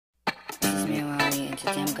and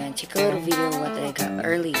today I'm gonna take a little video of what I got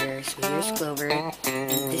earlier. So here's Clover,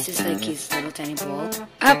 and this is like his little tiny ball.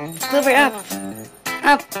 Up, Clover, up,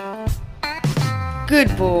 up.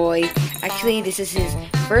 Good boy. Actually, this is his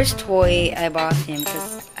first toy I bought him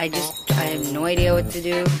because I have no idea what to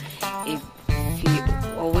do. If he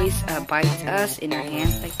always bites us in our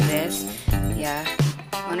hands like this, yeah.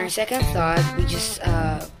 On our second thought, we just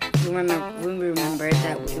we remembered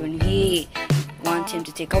that when we want him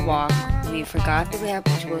to take a walk, we forgot that we are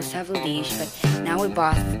supposed to have a leash, but now we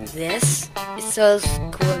bought this. It's so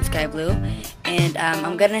cool and sky blue, and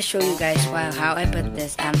I'm gonna show you guys how I put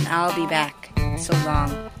this, and I'll be back. So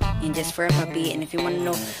long, and just for a puppy. And if you want to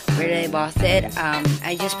know where I bought it,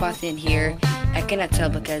 I just bought it here. I cannot tell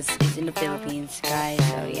because it's in the Philippines, guys.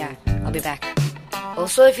 So yeah, I'll be back.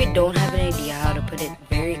 Also, if you don't have an idea how to put it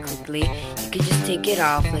very quickly, you can just take it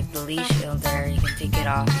off, like the leash there. You can take it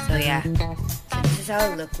off. So yeah, so this is how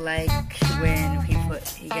it looked like when he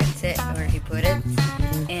gets it, or he put it.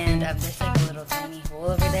 And there's like a little tiny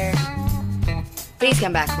hole over there. Please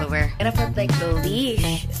come back, Clover. I'm gonna put like the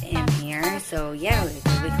leash in here, so yeah, it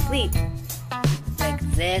will be complete. Like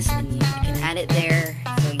this, and you can add it there.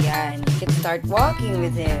 So yeah, and you can start walking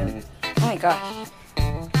with him. Oh my gosh.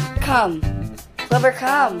 Come. Clover,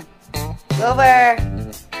 come. Clover.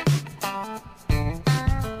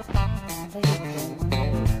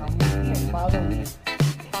 Here, follow me.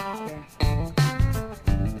 Here.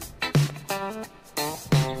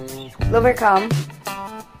 Clover, come.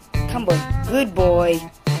 Come, boy. Good boy.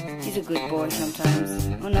 He's a good boy sometimes.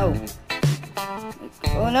 Oh no.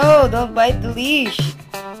 Oh no, don't bite the leash.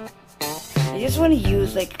 I just want to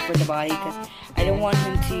use like for the body because I don't want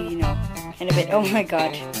him to, you know, kind of bit. Oh my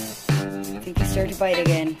god. I think he started to bite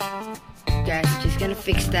again. Guys, just gonna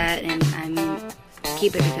fix that, and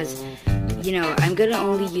keep it because, you know, I'm gonna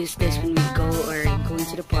only use this when we go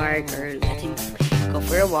into the park or let him go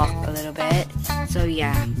for a walk a little bit. So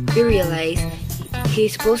yeah, we realized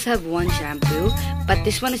he's supposed to have one shampoo, but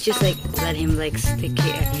this one is just like let him like stick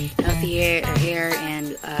healthy hair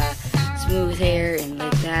and smooth hair and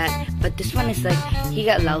like that. But this one is like he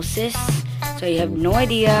got louses, so you have no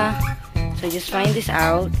idea. So just find this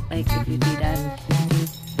out, like if you do that,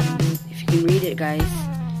 if you can read it, guys.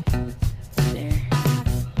 There.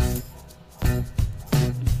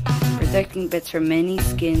 Protecting pets from many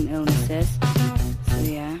skin illnesses. So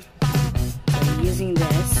yeah, so I'm using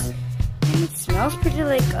this. And it smells pretty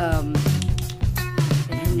like, I have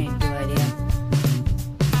no idea.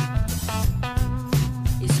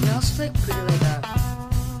 It smells like pretty like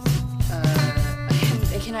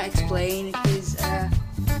I cannot explain because,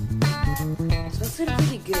 it smells like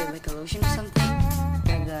pretty good, like a lotion or something.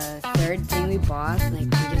 And the third thing we bought, like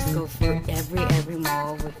we just go for every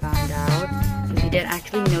mall we found out. And we didn't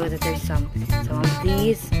actually know that there's some of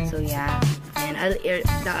these, so yeah. And the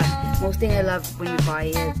most thing I love when you buy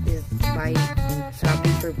it is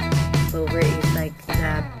shopping for Clover is like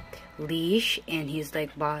the leash and his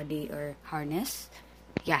like body or harness.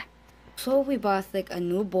 Yeah. So we bought like a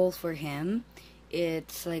new bowl for him.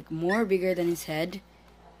 It's like more bigger than his head.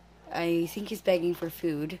 I think he's begging for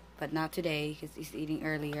food, but not today because he's eating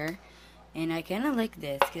earlier. And I kind of like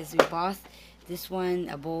this because we bought this one,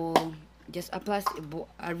 a bowl, just a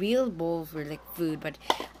real bowl for like food, but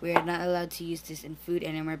we're not allowed to use this in food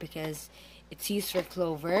anymore because it's used for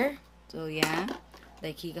Clover. So yeah,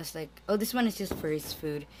 like he goes like, oh, this one is just for his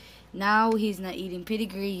food. Now he's not eating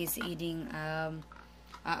pedigree, he's eating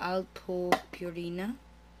Alpo Purina.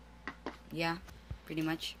 Yeah, pretty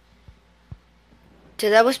much. So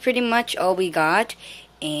that was pretty much all we got.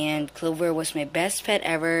 And Clover was my best pet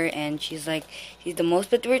ever, and she's the most,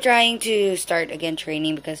 but we're trying to start again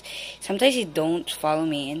training because sometimes he don't follow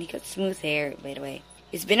me, and he got smooth hair, by the way.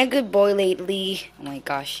 He's been a good boy lately. Oh my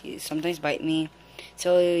gosh, he sometimes bite me.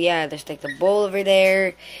 So yeah, there's like the bowl over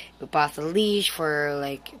there. We bought the leash for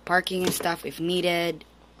like parking and stuff if needed,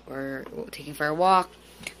 or taking for a walk.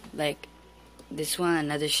 Like this one,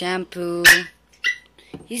 another shampoo.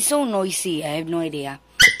 He's so noisy, I have no idea.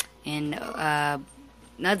 And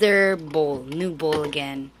another bowl, new bowl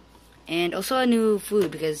again. And also a new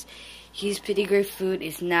food because his pedigree food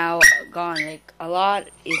is now gone. Like a lot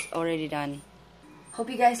is already done. Hope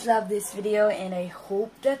you guys love this video, and I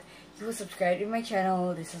hope that you will subscribe to my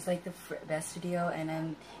channel. This is like the best video,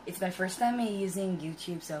 and it's my first time using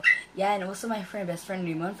YouTube. So yeah, and also my best friend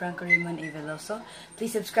Raymond, Franco Raymond Aveloso.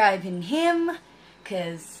 Please subscribe in him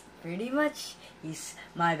because pretty much he's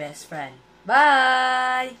my best friend.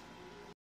 Bye!